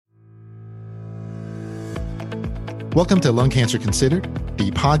Welcome to Lung Cancer Considered, the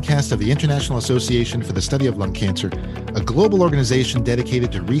podcast of the International Association for the Study of Lung Cancer, a global organization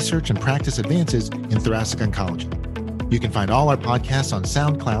dedicated to research and practice advances in thoracic oncology. You can find all our podcasts on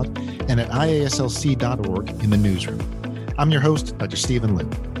SoundCloud and at iaslc.org in the newsroom. I'm your host, Dr. Stephen Liu.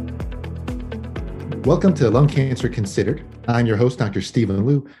 Welcome to Lung Cancer Considered. I'm your host, Dr. Stephen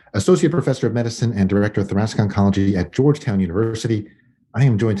Liu, Associate Professor of Medicine and Director of Thoracic Oncology at Georgetown University. I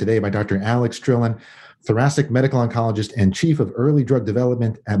am joined today by Dr. Alex Drilon, thoracic medical oncologist and chief of early drug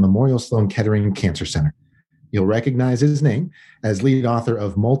development at Memorial Sloan Kettering Cancer Center. You'll recognize his name as lead author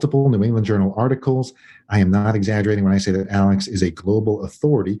of multiple New England Journal articles. I am not exaggerating when I say that Alex is a global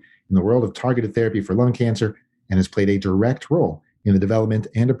authority in the world of targeted therapy for lung cancer and has played a direct role in the development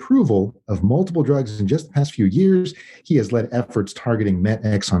and approval of multiple drugs in just the past few years. He has led efforts targeting MET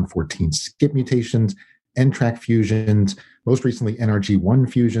exon 14 skip mutations, NTRK fusions, most recently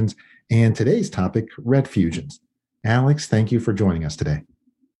NRG1 fusions, and today's topic, RET fusions. Alex, thank you for joining us today.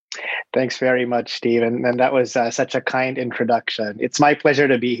 Thanks very much, Stephen. And that was such a kind introduction. It's my pleasure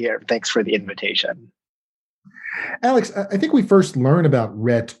to be here. Thanks for the invitation. Alex, I think we first learned about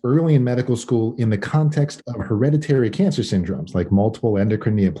RET early in medical school in the context of hereditary cancer syndromes like multiple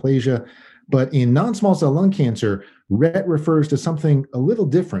endocrine neoplasia. But in non-small cell lung cancer, RET refers to something a little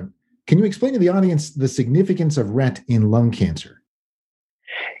different. Can you explain to the audience the significance of RET in lung cancer?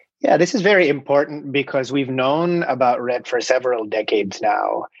 Yeah, this is very important because we've known about RET for several decades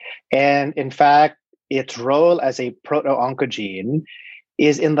now. And in fact, its role as a proto-oncogene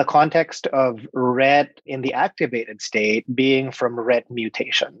is in the context of RET in the activated state being from RET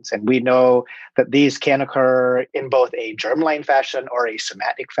mutations. And we know that these can occur in both a germline fashion or a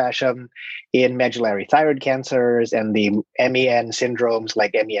somatic fashion in medullary thyroid cancers and the MEN syndromes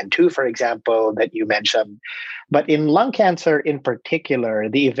like MEN2, for example, that you mentioned. But in lung cancer in particular,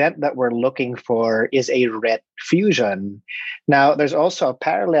 the event that we're looking for is a RET fusion. Now, there's also a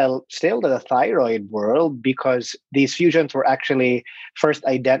parallel still to the thyroid world because these fusions were actually first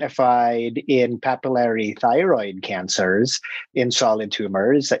identified in papillary thyroid cancers in solid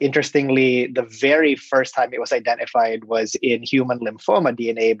tumors. Interestingly, the very first time it was identified was in human lymphoma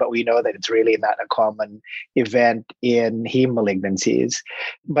DNA, but we know that it's really not a common event in heme malignancies.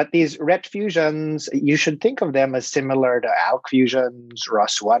 But these RET fusions, you should think of them as similar to ALK fusions,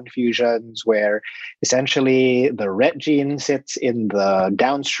 ROS1 fusions, where essentially the RET gene sits in the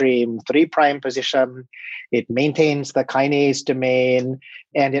downstream 3' position. It maintains the kinase domain,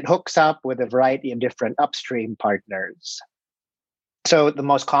 and it hooks up with a variety of different upstream partners. So the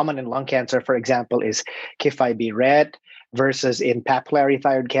most common in lung cancer, for example, is KIF-IB-RET versus in papillary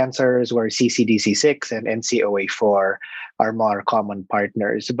thyroid cancers where CCDC6 and NCOA4 are more common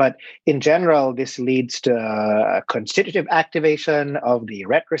partners. But in general, this leads to constitutive activation of the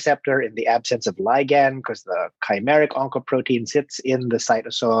RET receptor in the absence of ligand because the chimeric oncoprotein sits in the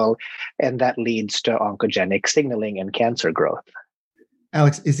cytosol, and that leads to oncogenic signaling and cancer growth.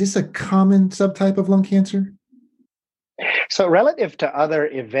 Alex, is this a common subtype of lung cancer? So relative to other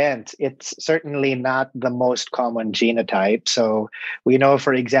events, it's certainly not the most common genotype. So we know,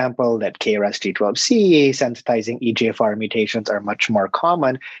 for example, that KRAS G12C sensitizing EGFR mutations are much more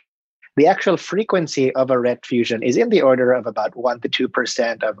common. The actual frequency of a RET fusion is in the order of about 1% to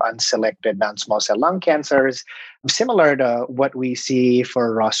 2% of unselected non-small cell lung cancers, similar to what we see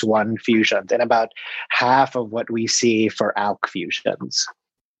for ROS1 fusions and about half of what we see for ALK fusions.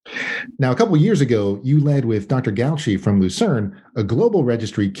 Now, a couple of years ago, you led with Dr. Gauci from Lucerne, a global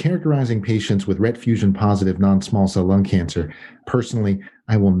registry characterizing patients with RET fusion-positive non-small cell lung cancer. Personally,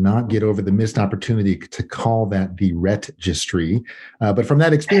 I will not get over the missed opportunity to call that the RETgistry. But from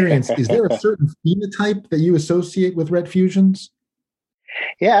that experience, is there a certain phenotype that you associate with RET fusions?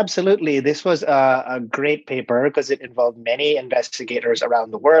 Yeah, absolutely. This was a great paper because it involved many investigators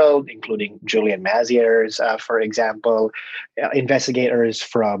around the world, including Julian Maziers, for example, investigators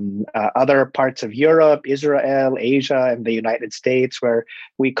from other parts of Europe, Israel, Asia, and the United States, where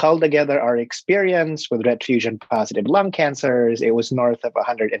we culled together our experience with RET fusion-positive lung cancers. It was north of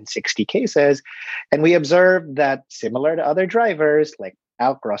 160 cases. And we observed that similar to other drivers like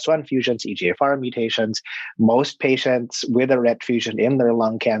ALK, ROS1 fusions, EGFR mutations, most patients with a RET fusion in their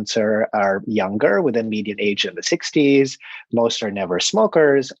lung cancer are younger, with a median age in the 60s. Most are never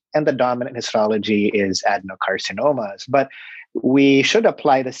smokers, and the dominant histology is adenocarcinomas. But we should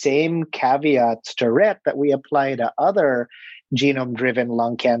apply the same caveats to RET that we apply to other genome-driven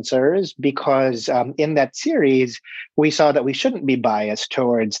lung cancers, because in that series, we saw that we shouldn't be biased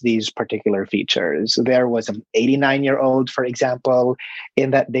towards these particular features. There was an 89-year-old, for example,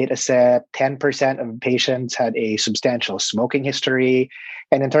 in that data set. 10% of patients had a substantial smoking history.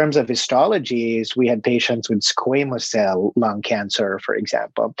 And in terms of histologies, we had patients with squamous cell lung cancer, for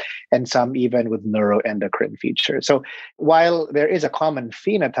example, and some even with neuroendocrine features. So while there is a common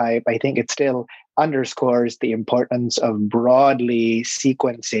phenotype, I think it still underscores the importance of broadly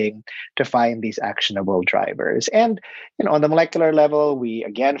sequencing to find these actionable drivers. And on the molecular level, we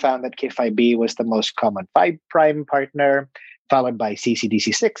again found that KIT5B was the most common 5' partner, followed by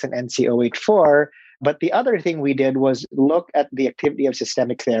CCDC6 and NCOH4. But the other thing we did was look at the activity of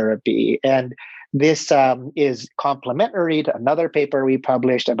systemic therapy. And this is complementary to another paper we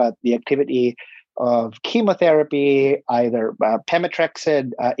published about the activity of chemotherapy, either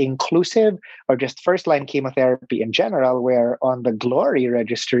pemetrexed inclusive or just first-line chemotherapy in general, where on the GLORY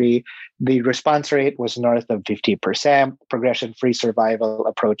registry, the response rate was north of 50%, progression-free survival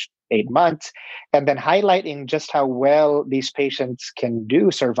approached 8 months, and then highlighting just how well these patients can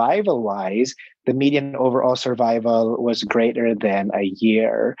do survival-wise. The median overall survival was greater than a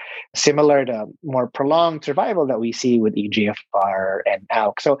year, similar to more prolonged survival that we see with EGFR and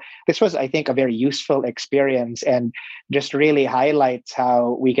ALK. So this was, I think, a very useful experience and just really highlights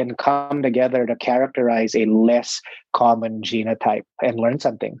how we can come together to characterize a less common genotype and learn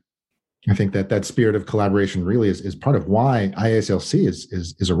something. I think that spirit of collaboration really is part of why IASLC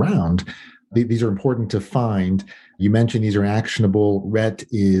is around. These are important to find. You mentioned these are actionable. RET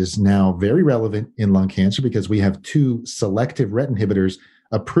is now very relevant in lung cancer because we have 2 selective RET inhibitors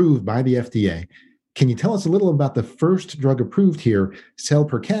approved by the FDA. Can you tell us a little about the first drug approved here,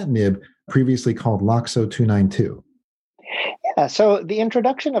 selpercatinib, previously called LOXO-292? Yeah, so the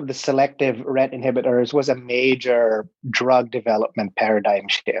introduction of the selective RET inhibitors was a major drug development paradigm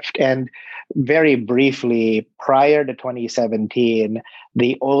shift. And very briefly, prior to 2017,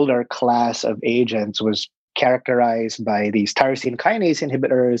 the older class of agents was characterized by these tyrosine kinase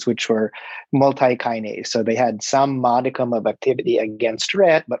inhibitors, which were multi-kinase. So they had some modicum of activity against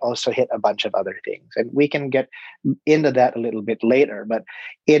RET, but also hit a bunch of other things. And we can get into that a little bit later. But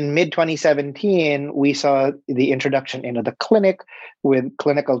in mid-2017, we saw the introduction into the clinic with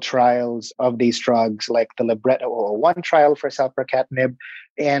clinical trials of these drugs, like the Libretto-001 trial for selpercatinib.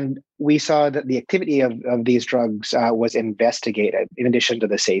 And we saw that the activity of these drugs was investigated in addition to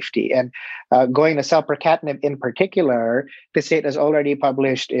the safety. And going to selpercatinib in particular, this data is already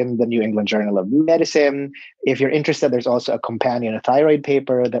published in the New England Journal of Medicine. If you're interested, there's also a companion thyroid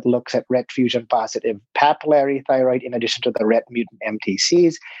paper that looks at RET fusion positive papillary thyroid in addition to the RET mutant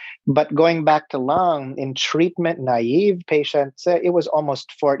MTCs. But going back to lung, in treatment naive patients, it was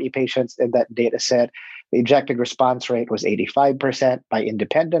almost 40 patients in that data set. The objective response rate was 85% by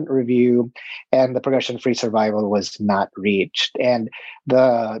independent review, and the progression-free survival was not reached. And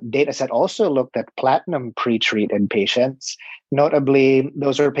the data set also looked at platinum pretreated patients. Notably,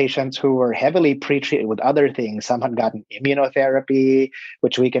 those were patients who were heavily pretreated with other things. Some had gotten immunotherapy,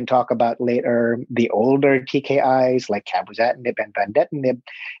 which we can talk about later, the older TKIs like cabozantinib and vandetanib.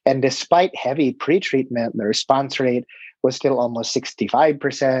 And despite heavy pretreatment, the response rate was still almost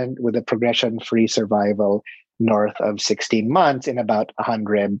 65% with a progression-free survival north of 16 months in about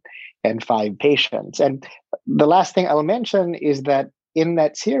 105 patients. And the last thing I'll mention is that in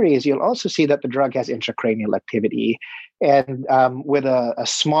that series, you'll also see that the drug has intracranial activity. And with a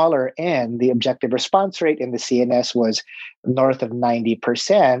smaller N, the objective response rate in the CNS was north of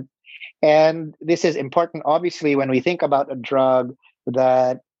 90%. And this is important, obviously, when we think about a drug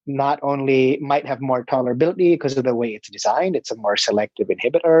that not only might have more tolerability because of the way it's designed, it's a more selective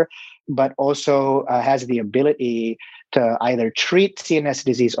inhibitor, but also has the ability to either treat CNS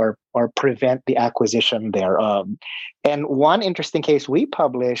disease or prevent the acquisition thereof. And one interesting case we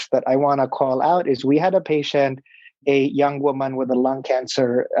published that I want to call out is we had a patient, a young woman with a lung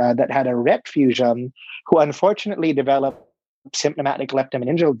cancer that had a RET fusion, who unfortunately developed symptomatic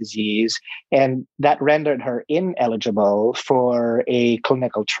leptomeningeal disease, and that rendered her ineligible for a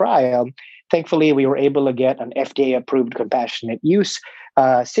clinical trial. Thankfully, we were able to get an FDA-approved compassionate use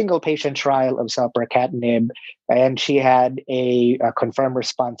single patient trial of selpercatinib, and she had a confirmed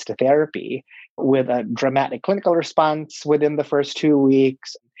response to therapy with a dramatic clinical response within the first 2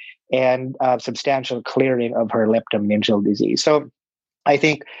 weeks and substantial clearing of her leptomeningeal disease. So I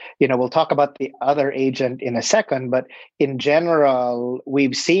think, we'll talk about the other agent in a second, but in general,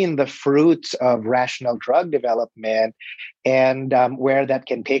 we've seen the fruits of rational drug development and where that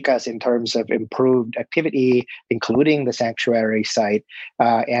can take us in terms of improved activity, including the sanctuary site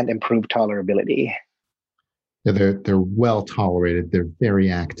and improved tolerability. Yeah, they're well tolerated. They're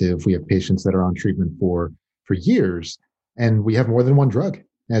very active. We have patients that are on treatment for years, and we have more than one drug,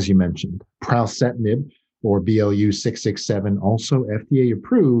 as you mentioned. Pralsetinib, or BLU-667, also FDA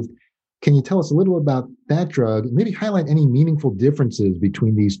approved. Can you tell us a little about that drug? Maybe highlight any meaningful differences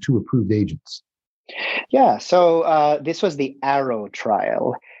between these two approved agents. Yeah, so this was the ARROW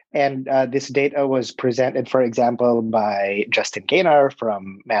trial. And this data was presented, for example, by Justin Gaynor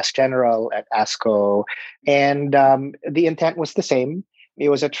from Mass General at ASCO. And the intent was the same. It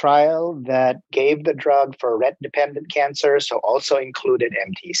was a trial that gave the drug for RET-dependent cancer, so also included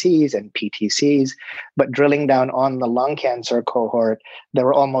MTCs and PTCs. But drilling down on the lung cancer cohort, there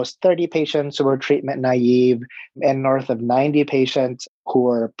were almost 30 patients who were treatment naive and north of 90 patients who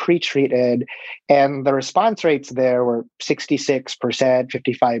were pretreated. And the response rates there were 66%,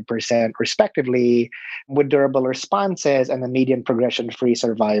 55%, respectively, with durable responses and the median progression-free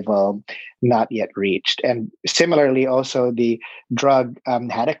survival not yet reached. And similarly, also the drug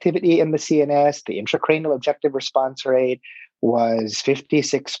had activity in the CNS. The intracranial objective response rate was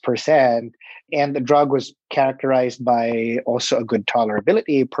 56%. And the drug was characterized by also a good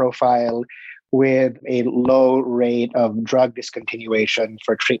tolerability profile with a low rate of drug discontinuation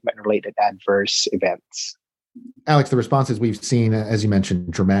for treatment-related adverse events. Alex, the responses we've seen, as you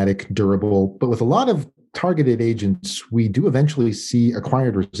mentioned, dramatic, durable, but with a lot of targeted agents, we do eventually see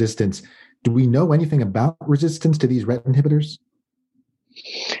acquired resistance. Do we know anything about resistance to these RET inhibitors?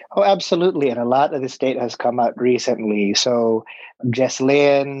 Oh, absolutely. And a lot of this data has come out recently. So Jess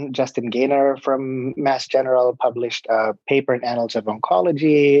Lin, Justin Gaynor from Mass General published a paper in Annals of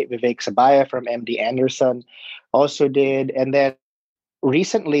Oncology. Vivek Sabaya from MD Anderson also did. And then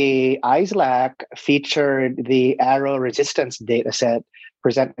recently, ISLAC featured the ARROW resistance dataset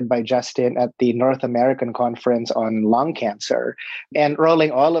presented by Justin at the North American Conference on Lung Cancer. And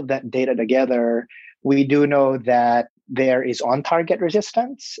rolling all of that data together, we do know that there is on-target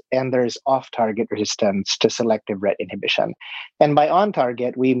resistance and there's off-target resistance to selective RET inhibition. And by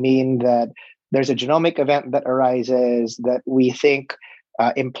on-target, we mean that there's a genomic event that arises that we think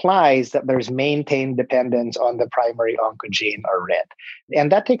implies that there's maintained dependence on the primary oncogene or RET.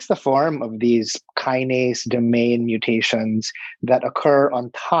 And that takes the form of these kinase domain mutations that occur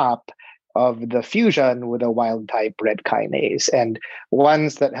on top of the fusion with a wild type RET kinase. And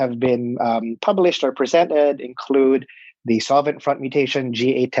ones that have been published or presented include the solvent front mutation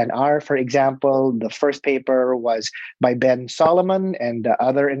G810R, for example. The first paper was by Ben Solomon and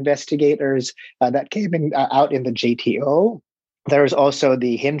other investigators that came out in the JTO. There's also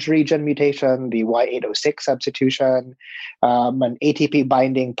the hinge region mutation, the Y806 substitution, an ATP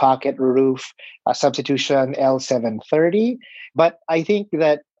binding pocket roof substitution L730. But I think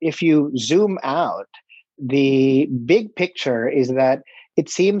that if you zoom out, the big picture is that it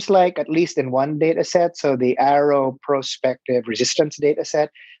seems like, at least in one data set, so the ARROW prospective resistance data set,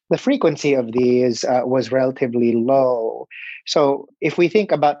 the frequency of these was relatively low. So if we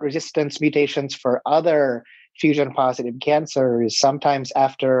think about resistance mutations for other fusion positive cancers, sometimes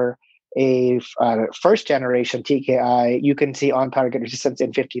after a first generation TKI, you can see on target resistance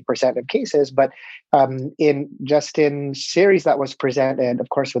in 50% of cases. But in Justin's series that was presented, of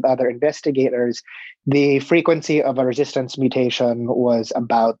course, with other investigators, the frequency of a resistance mutation was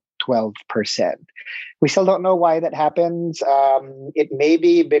about 12%. We still don't know why that happens. It may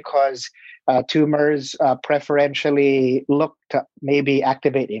be because tumors preferentially look to maybe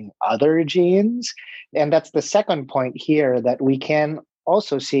activating other genes. And that's the second point here, that we can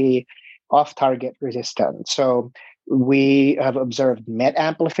also see off-target resistance. So we have observed MET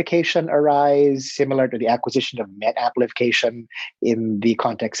amplification arise, similar to the acquisition of MET amplification in the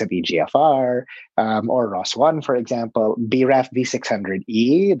context of EGFR or ROS1, for example. BRAF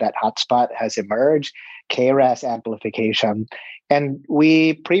V600E, that hotspot has emerged, KRAS amplification. And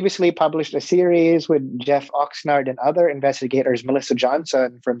we previously published a series with Jeff Oxnard and other investigators, Melissa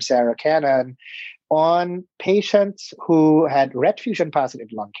Johnson from Sarah Cannon, on patients who had RET fusion positive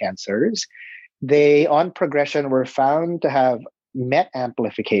lung cancers. They, on progression, were found to have MET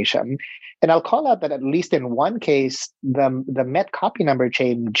amplification. And I'll call out that at least in one case, the MET copy number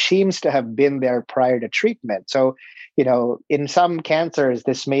change seems to have been there prior to treatment. So, in some cancers,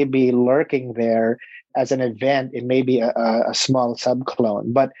 this may be lurking there as an event. It may be a small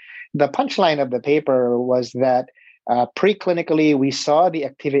subclone. But the punchline of the paper was that preclinically, we saw the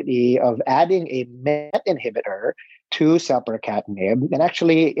activity of adding a MET inhibitor to selpercatinib. And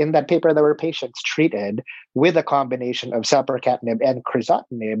actually, in that paper, there were patients treated with a combination of selpercatinib and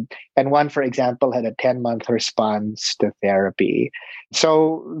crizotinib. And one, for example, had a 10-month response to therapy.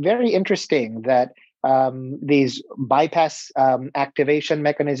 So very interesting that these bypass activation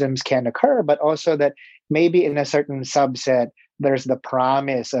mechanisms can occur, but also that maybe in a certain subset, there's the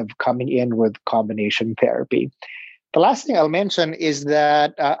promise of coming in with combination therapy. The last thing I'll mention is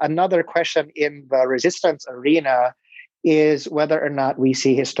that another question in the resistance arena is whether or not we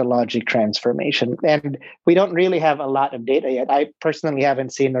see histologic transformation. And we don't really have a lot of data yet. I personally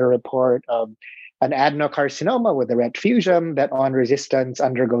haven't seen a report of an adenocarcinoma with a RET fusion that on resistance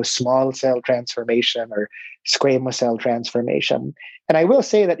undergoes small cell transformation or squamous cell transformation. And I will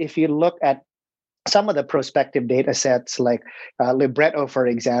say that if you look at some of the prospective data sets, like Libretto, for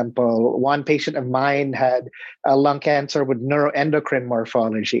example, one patient of mine had lung cancer with neuroendocrine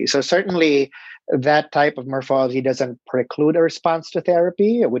morphology. So certainly that type of morphology doesn't preclude a response to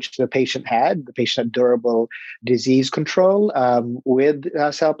therapy, which the patient had. The patient had durable disease control with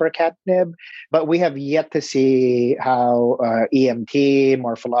selpercatinib. But we have yet to see how EMT,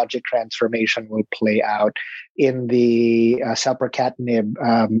 morphologic transformation, will play out in the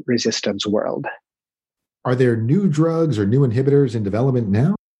selpercatinib resistance world. Are there new drugs or new inhibitors in development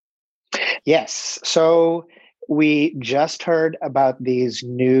now? Yes. So we just heard about these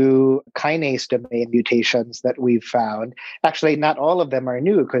new kinase domain mutations that we've found. Actually, not all of them are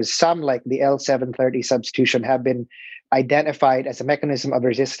new, because some, like the L730 substitution, have been identified as a mechanism of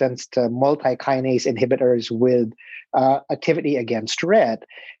resistance to multi-kinase inhibitors with activity against RET.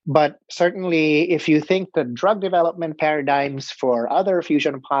 But certainly, if you think the drug development paradigms for other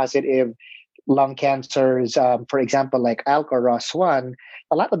fusion-positive lung cancers, for example, like ALK or ROS1,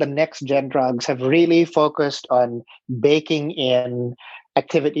 a lot of the next-gen drugs have really focused on baking in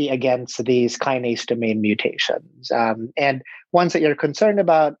activity against these kinase domain mutations. And ones that you're concerned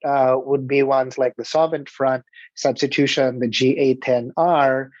about would be ones like the solvent front substitution, the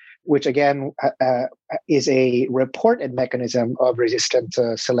G810R, which again is a reported mechanism of resistant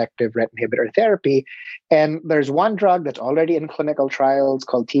to selective RET inhibitor therapy. And there's one drug that's already in clinical trials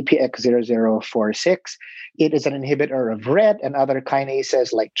called TPX0046. It is an inhibitor of RET and other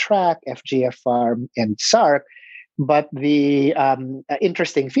kinases like TRAC, FGFR, and SRC. But the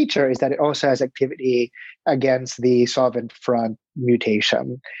interesting feature is that it also has activity against the solvent front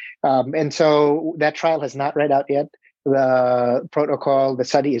mutation. And so that trial has not read out yet. The protocol, the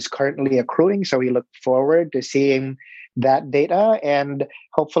study is currently accruing, so we look forward to seeing that data, and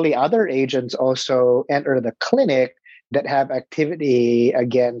hopefully other agents also enter the clinic that have activity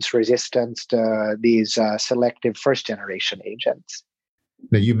against resistance to these selective first-generation agents.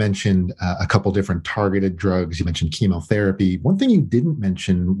 Now, you mentioned a couple different targeted drugs. You mentioned chemotherapy. One thing you didn't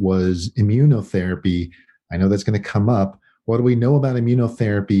mention was immunotherapy. I know that's going to come up. What do we know about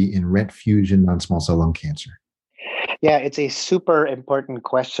immunotherapy in RET fusion non-small cell lung cancer? Yeah, it's a super important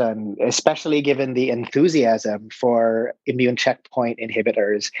question, especially given the enthusiasm for immune checkpoint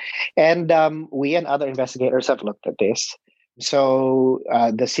inhibitors. And we and other investigators have looked at this. So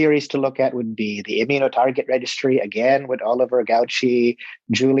the series to look at would be the Immunotarget Registry, again, with Oliver Gauci,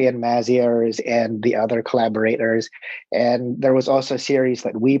 Julian Maziers, and the other collaborators. And there was also a series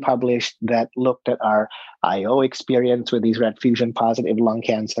that we published that looked at our IO experience with these RET fusion positive lung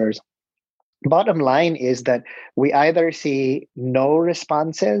cancers. Bottom line is that we either see no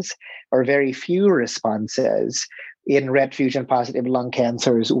responses or very few responses in RET fusion positive lung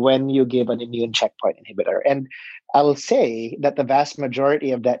cancers when you give an immune checkpoint inhibitor. And I'll say that the vast majority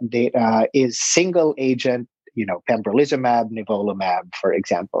of that data is single agent, pembrolizumab, nivolumab, for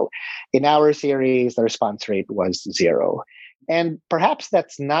example. In our series, the response rate was 0. And perhaps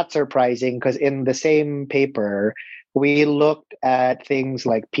that's not surprising, because in the same paper, we looked at things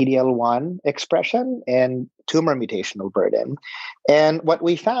like PD-L1 expression and tumor mutational burden. And what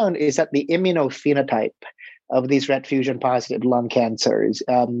we found is that the immunophenotype of these RET fusion positive lung cancers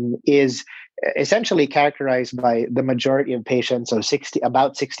is essentially characterized by the majority of patients, so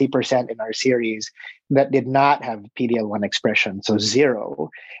about 60% in our series, that did not have PD-L1 expression, so 0.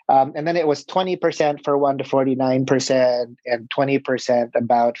 And then it was 20% for 1 to 49% and 20%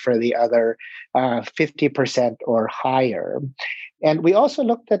 about for the other 50% or higher. And we also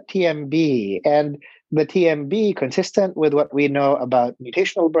looked at TMB, and the TMB, consistent with what we know about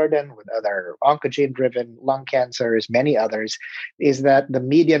mutational burden with other oncogene-driven lung cancers, many others, is that the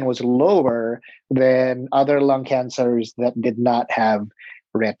median was lower than other lung cancers that did not have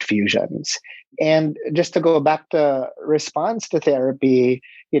RET fusions. And just to go back to response to therapy,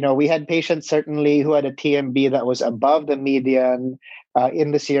 we had patients certainly who had a TMB that was above the median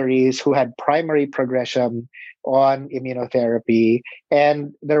in the series, who had primary progression on immunotherapy.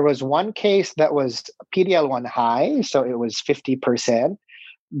 And there was one case that was PD-L1 high, so it was 50%.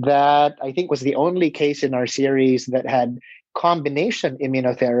 That I think was the only case in our series that had combination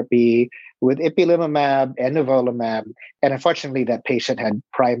immunotherapy with ipilimumab and nivolumab. And unfortunately, that patient had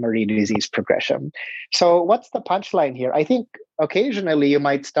primary disease progression. So what's the punchline here? I think occasionally you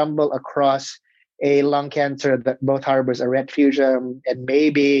might stumble across a lung cancer that both harbors a RET fusion, and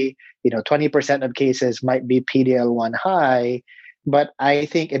maybe 20% of cases might be PD-L1 high. But I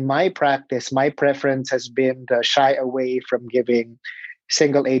think in my practice, my preference has been to shy away from giving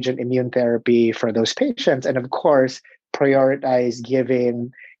single agent immune therapy for those patients, and of course prioritize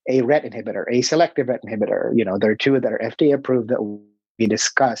giving a RET inhibitor, a selective RET inhibitor. There are two that are FDA approved that we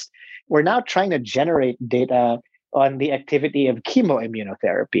discussed. We're now trying to generate data on the activity of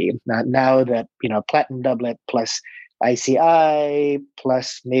chemoimmunotherapy. Now that platinum doublet plus ICI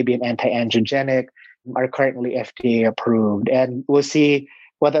plus maybe an anti-angiogenic are currently FDA approved, and we'll see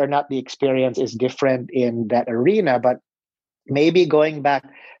whether or not the experience is different in that arena. But maybe going back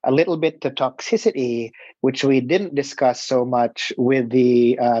a little bit to toxicity, which we didn't discuss so much with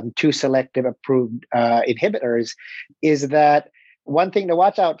the two selective approved inhibitors, is that one thing to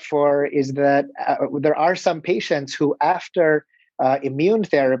watch out for is that there are some patients who, after immune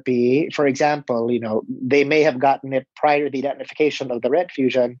therapy, for example, they may have gotten it prior to the identification of the RET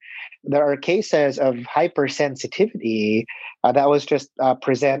fusion. There are cases of hypersensitivity that was just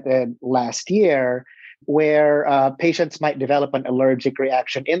presented last year, where patients might develop an allergic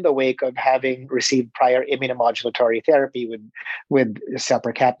reaction in the wake of having received prior immunomodulatory therapy with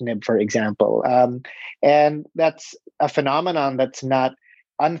selpercatinib, for example. And that's a phenomenon that's not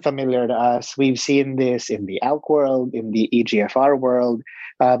unfamiliar to us. We've seen this in the ALK world, in the EGFR world.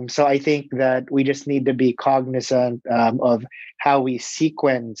 So I think that we just need to be cognizant of how we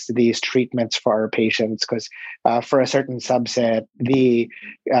sequence these treatments for our patients, because for a certain subset,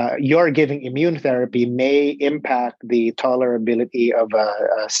 your giving immune therapy may impact the tolerability of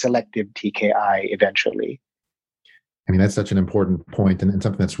a selective TKI eventually. I mean, that's such an important point, and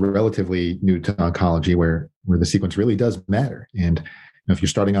something that's relatively new to oncology, where the sequence really does matter. And if you're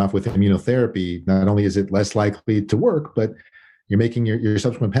starting off with immunotherapy, not only is it less likely to work, but you're making your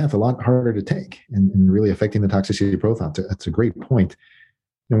subsequent path a lot harder to take and really affecting the toxicity profile. That's a great point.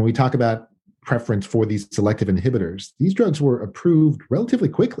 And when we talk about preference for these selective inhibitors, these drugs were approved relatively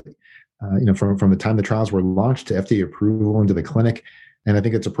quickly, from the time the trials were launched to FDA approval into the clinic. And I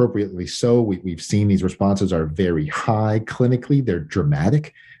think it's appropriately so. We've seen these responses are very high clinically. They're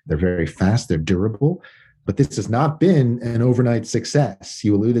dramatic. They're very fast. They're durable. But this has not been an overnight success.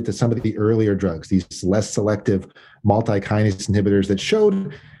 You alluded to some of the earlier drugs, these less selective multi-kinase inhibitors that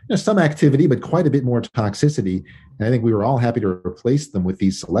showed some activity, but quite a bit more toxicity. And I think we were all happy to replace them with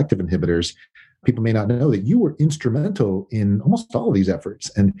these selective inhibitors. People may not know that you were instrumental in almost all of these efforts.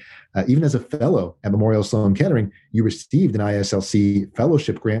 And even as a fellow at Memorial Sloan Kettering, you received an ISLC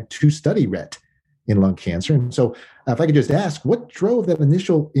fellowship grant to study RET in lung cancer. And so if I could just ask, what drove that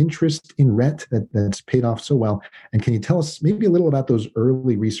initial interest in RET that's paid off so well? And can you tell us maybe a little about those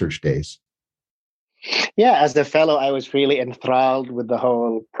early research days? Yeah, as a fellow, I was really enthralled with the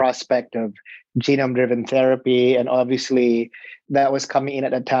whole prospect of genome-driven therapy. And obviously, that was coming in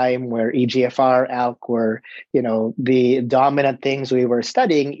at a time where EGFR, ALK were, the dominant things we were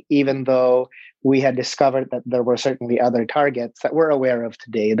studying, even though we had discovered that there were certainly other targets that we're aware of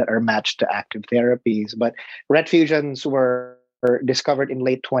today that are matched to active therapies. But RET fusions were discovered in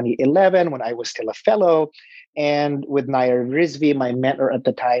late 2011 when I was still a fellow. And with Nair Rizvi, my mentor at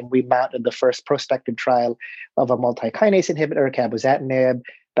the time, we mounted the first prospective trial of a multi-kinase inhibitor, cabozantinib,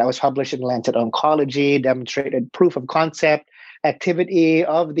 that was published in Lancet Oncology, demonstrated proof of concept activity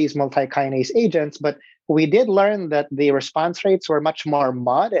of these multi-kinase agents. But we did learn that the response rates were much more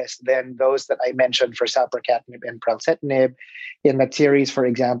modest than those that I mentioned for selpercatinib and pralsetinib. In that series, for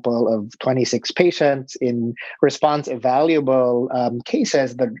example, of 26 patients in response evaluable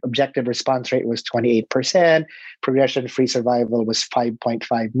cases, the objective response rate was 28%. Progression-free survival was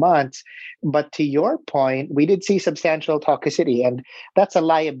 5.5 months. But to your point, we did see substantial toxicity, and that's a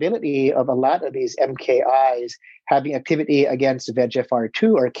liability of a lot of these MKIs having activity against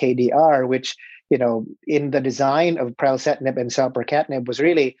VEGFR2 or KDR, which in the design of pralsetinib and selpercatinib was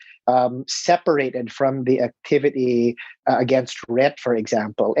really separated from the activity against RET, for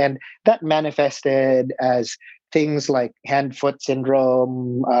example. And that manifested as things like hand-foot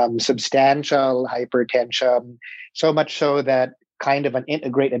syndrome, substantial hypertension, so much so that kind of an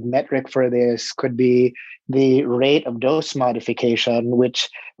integrated metric for this could be the rate of dose modification, which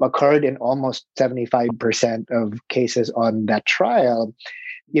occurred in almost 75% of cases on that trial.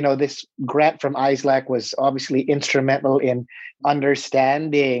 This grant from ISLAC was obviously instrumental in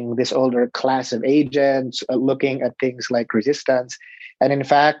understanding this older class of agents, looking at things like resistance. And in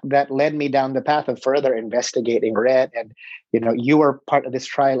fact, that led me down the path of further investigating RET. And, you were part of this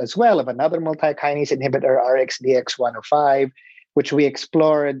trial as well of another multi-kinase inhibitor, RXDX105, which we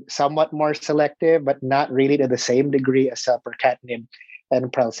explored somewhat more selective, but not really to the same degree as selpercatinib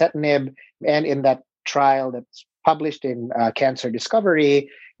and pralsetinib. And in that trial that's published in Cancer Discovery,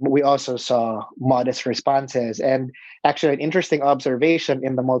 we also saw modest responses. And actually, an interesting observation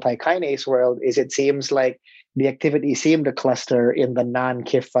in the multi-kinase world is it seems like the activity seemed to cluster in the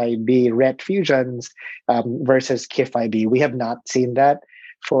non-KIF5B RET fusions versus KIF5B. We have not seen that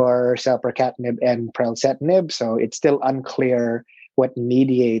for selpercatinib and pralsetinib, so it's still unclear what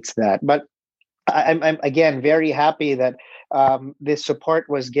mediates that. But I'm again very happy that this support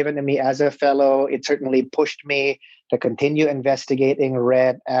was given to me as a fellow. It certainly pushed me to continue investigating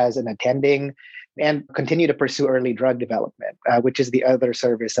RET as an attending and continue to pursue early drug development, which is the other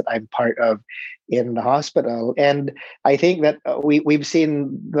service that I'm part of in the hospital. And I think that we've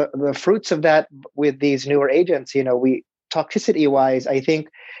seen the fruits of that with these newer agents. Toxicity wise, I think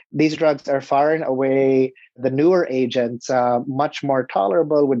these drugs are far and away the newer agents, much more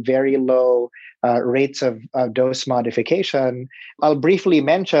tolerable with very low rates of dose modification. I'll briefly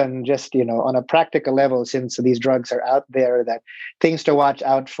mention just, on a practical level, since these drugs are out there, that things to watch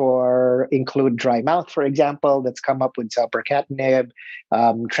out for include dry mouth, for example, that's come up with selpercatinib,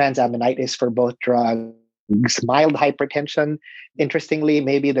 transaminitis for both drugs, mild hypertension. Interestingly,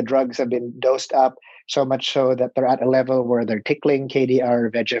 maybe the drugs have been dosed up so much so that they're at a level where they're tickling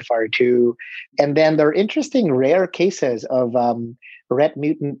KDR, VEGFR2. And then there are interesting rare cases of RET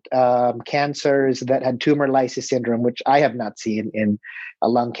mutant cancers that had tumor lysis syndrome, which I have not seen in a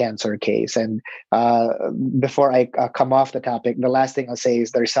lung cancer case. And before I come off the topic, the last thing I'll say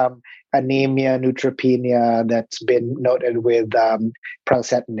is there's some anemia, neutropenia that's been noted with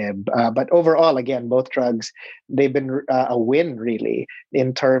pralsetinib. But overall, again, both drugs, they've been a win, really,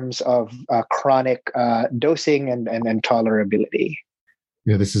 in terms of chronic dosing and tolerability.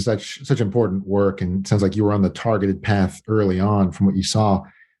 This is such important work, and it sounds like you were on the targeted path early on from what you saw.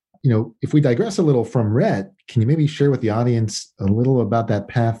 If we digress a little from RET, can you maybe share with the audience a little about that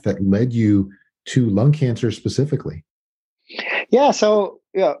path that led you to lung cancer specifically? Yeah, so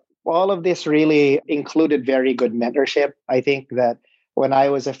all of this really included very good mentorship. I think that when I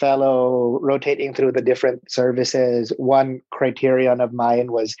was a fellow rotating through the different services, one criterion of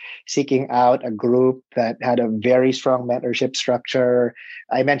mine was seeking out a group that had a very strong mentorship structure.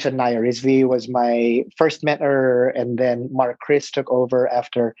 I mentioned Naya Rizvi was my first mentor, and then Mark Chris took over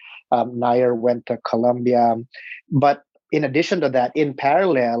after Naya went to Columbia. But in addition to that, in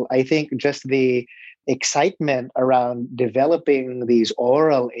parallel, I think just the excitement around developing these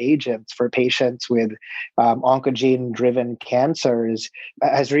oral agents for patients with oncogene-driven cancers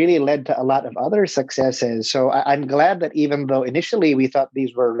has really led to a lot of other successes. So I'm glad that even though initially we thought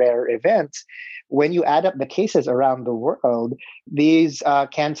these were rare events, when you add up the cases around the world, these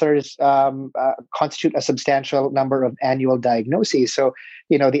cancers constitute a substantial number of annual diagnoses. So,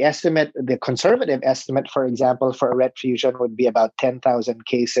 the conservative estimate, for example, for a RET fusion would be about 10,000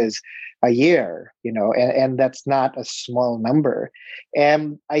 cases a year, and that's not a small number.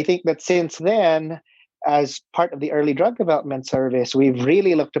 And I think that since then, as part of the early drug development service, we've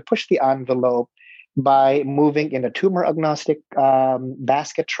really looked to push the envelope by moving into tumor agnostic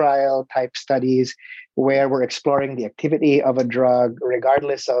basket trial type studies where we're exploring the activity of a drug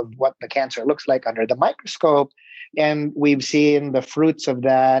regardless of what the cancer looks like under the microscope. And we've seen the fruits of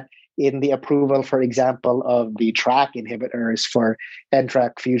that in the approval, for example, of the TRAC inhibitors for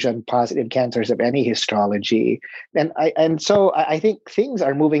NTRK fusion positive cancers of any histology. And so I think things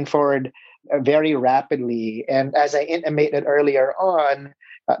are moving forward very rapidly. And as I intimated earlier on,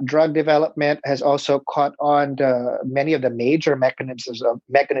 drug development has also caught on to many of the major mechanisms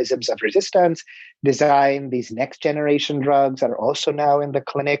of resistance, designed these next generation drugs that are also now in the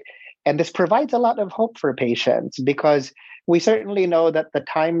clinic. And this provides a lot of hope for patients because we certainly know that the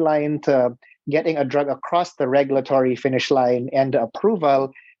timeline to getting a drug across the regulatory finish line and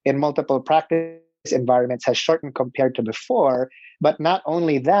approval in multiple practice environments has shortened compared to before. But not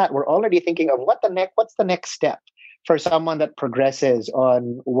only that, we're already thinking of what's the next step for someone that progresses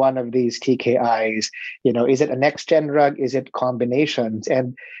on one of these TKIs. Is it a next gen drug? Is it combinations?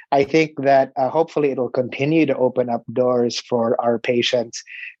 And I think that hopefully it'll continue to open up doors for our patients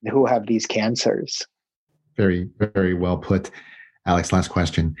who have these cancers. Very, very well put. Alex, last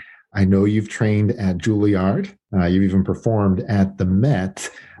question. I know you've trained at Juilliard. You've even performed at the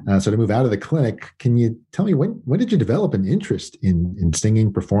Met. So to move out of the clinic, can you tell me when did you develop an interest in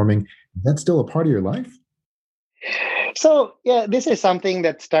singing, performing? Is that still a part of your life? So, yeah, this is something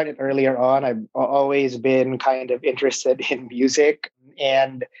that started earlier on. I've always been kind of interested in music,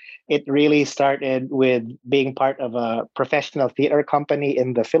 and it really started with being part of a professional theater company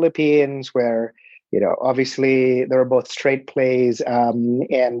in the Philippines where, obviously there were both straight plays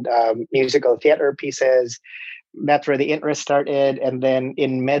and musical theater pieces. that's where the interest started. And then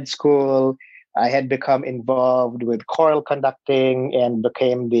in med school, I had become involved with choral conducting and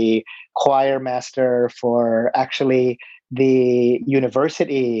became the choir master for actually the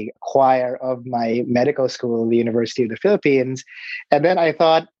university choir of my medical school, the University of the Philippines. And then I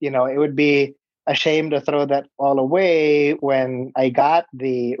thought, it would be a shame to throw that all away when I got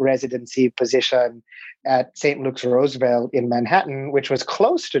the residency position at St. Luke's Roosevelt in Manhattan, which was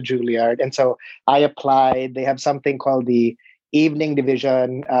close to Juilliard. And so I applied. They have something called the evening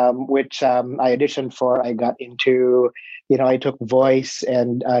division, which I auditioned for. I got into, I took voice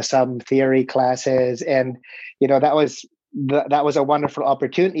and some theory classes. And, that was a wonderful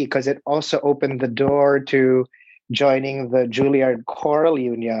opportunity because it also opened the door to joining the Juilliard Choral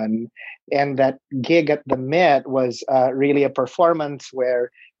Union. And that gig at the Met was really a performance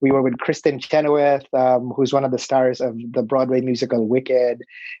where we were with Kristen Chenoweth, who's one of the stars of the Broadway musical Wicked.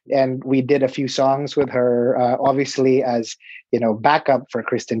 And we did a few songs with her, obviously as, backup for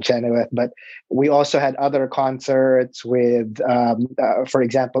Kristen Chenoweth. But we also had other concerts with, for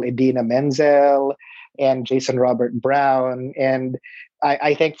example, Idina Menzel and Jason Robert Brown. And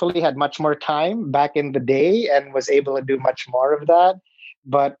I thankfully had much more time back in the day and was able to do much more of that.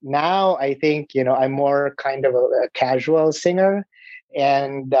 But now I think, I'm more kind of a casual singer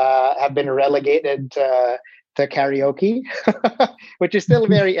and have been relegated to karaoke, which is still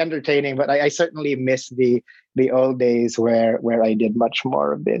very entertaining. But I certainly miss the old days where I did much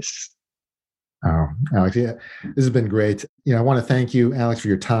more of this. Oh, Alex, yeah, this has been great. I want to thank you, Alex, for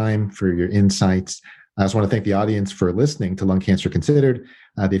your time, for your insights. I also want to thank the audience for listening to Lung Cancer Considered,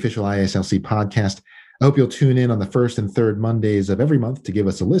 the official IASLC podcast. I hope you'll tune in on the first and third Mondays of every month to give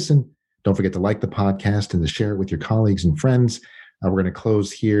us a listen. Don't forget to like the podcast and to share it with your colleagues and friends. We're going to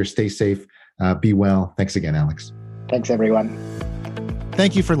close here. Stay safe. Be well. Thanks again, Alex. Thanks, everyone.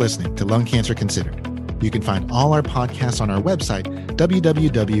 Thank you for listening to Lung Cancer Considered. You can find all our podcasts on our website,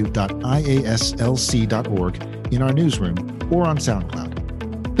 www.iaslc.org, in our newsroom, or on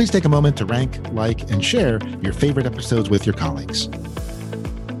SoundCloud. Please take a moment to rank, like, and share your favorite episodes with your colleagues.